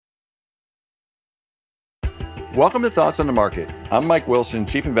Welcome to Thoughts on the Market. I'm Mike Wilson,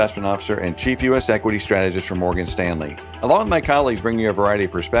 Chief Investment Officer and Chief U.S. Equity Strategist for Morgan Stanley. Along with my colleagues bringing you a variety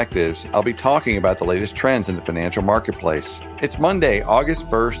of perspectives, I'll be talking about the latest trends in the financial marketplace. It's Monday, August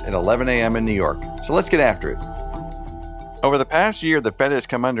 1st at 11 a.m. in New York, so let's get after it. Over the past year, the Fed has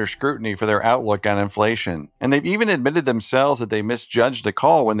come under scrutiny for their outlook on inflation, and they've even admitted themselves that they misjudged the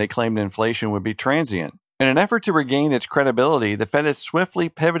call when they claimed inflation would be transient. In an effort to regain its credibility, the Fed has swiftly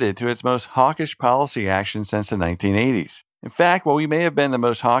pivoted to its most hawkish policy action since the 1980s. In fact, while we may have been the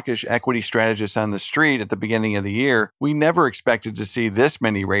most hawkish equity strategists on the street at the beginning of the year, we never expected to see this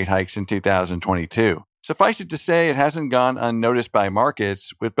many rate hikes in 2022. Suffice it to say, it hasn't gone unnoticed by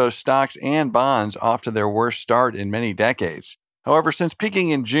markets, with both stocks and bonds off to their worst start in many decades. However, since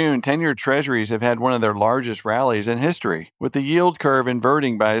peaking in June, 10-year treasuries have had one of their largest rallies in history, with the yield curve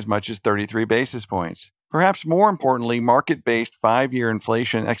inverting by as much as 33 basis points. Perhaps more importantly, market-based 5-year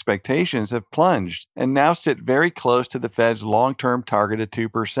inflation expectations have plunged and now sit very close to the Fed's long-term target of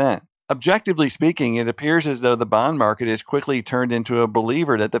 2%. Objectively speaking, it appears as though the bond market has quickly turned into a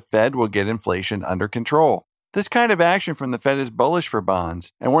believer that the Fed will get inflation under control. This kind of action from the Fed is bullish for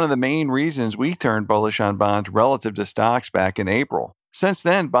bonds, and one of the main reasons we turned bullish on bonds relative to stocks back in April. Since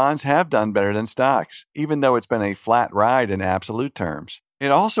then, bonds have done better than stocks, even though it's been a flat ride in absolute terms. It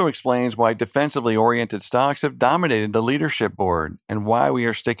also explains why defensively oriented stocks have dominated the leadership board and why we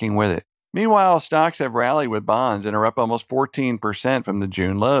are sticking with it. Meanwhile, stocks have rallied with bonds and are up almost 14% from the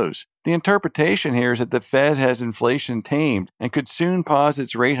June lows. The interpretation here is that the Fed has inflation tamed and could soon pause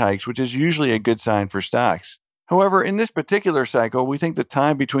its rate hikes, which is usually a good sign for stocks. However, in this particular cycle, we think the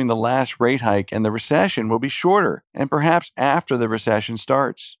time between the last rate hike and the recession will be shorter, and perhaps after the recession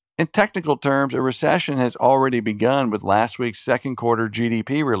starts. In technical terms, a recession has already begun with last week's second quarter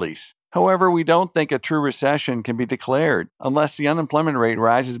GDP release. However, we don't think a true recession can be declared unless the unemployment rate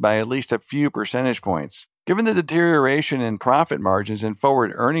rises by at least a few percentage points. Given the deterioration in profit margins and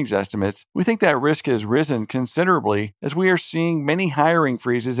forward earnings estimates, we think that risk has risen considerably as we are seeing many hiring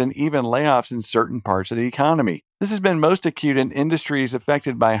freezes and even layoffs in certain parts of the economy. This has been most acute in industries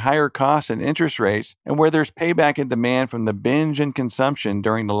affected by higher costs and interest rates and where there's payback in demand from the binge in consumption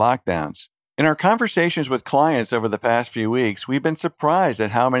during the lockdowns. In our conversations with clients over the past few weeks, we've been surprised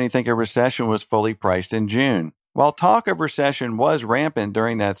at how many think a recession was fully priced in June. While talk of recession was rampant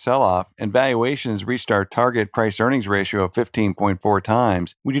during that sell-off and valuations reached our target price-earnings ratio of 15.4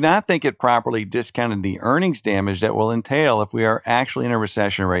 times, we do not think it properly discounted the earnings damage that will entail if we are actually in a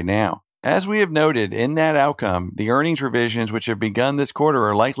recession right now. As we have noted, in that outcome, the earnings revisions which have begun this quarter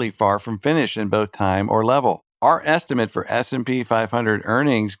are likely far from finished in both time or level. Our estimate for S&P 500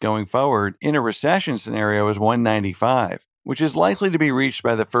 earnings going forward in a recession scenario is 195, which is likely to be reached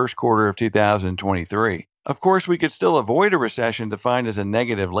by the first quarter of 2023. Of course, we could still avoid a recession defined as a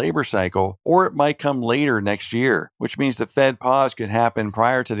negative labor cycle, or it might come later next year, which means the Fed pause could happen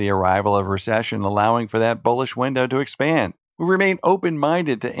prior to the arrival of recession, allowing for that bullish window to expand. We remain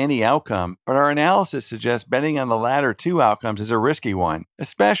open-minded to any outcome, but our analysis suggests betting on the latter two outcomes is a risky one,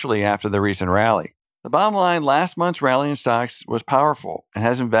 especially after the recent rally. The bottom line, last month's rally in stocks was powerful and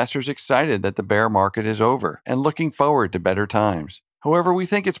has investors excited that the bear market is over and looking forward to better times. However, we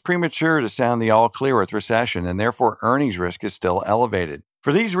think it's premature to sound the all clear with recession, and therefore earnings risk is still elevated.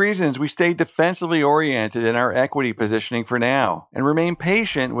 For these reasons, we stay defensively oriented in our equity positioning for now and remain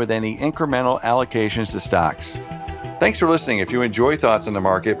patient with any incremental allocations to stocks. Thanks for listening. If you enjoy Thoughts on the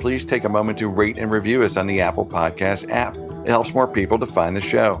Market, please take a moment to rate and review us on the Apple Podcast app. It helps more people to find the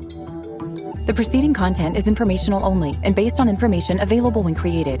show. The preceding content is informational only and based on information available when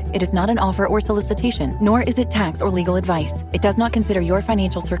created. It is not an offer or solicitation, nor is it tax or legal advice. It does not consider your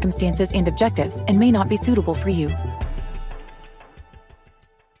financial circumstances and objectives and may not be suitable for you.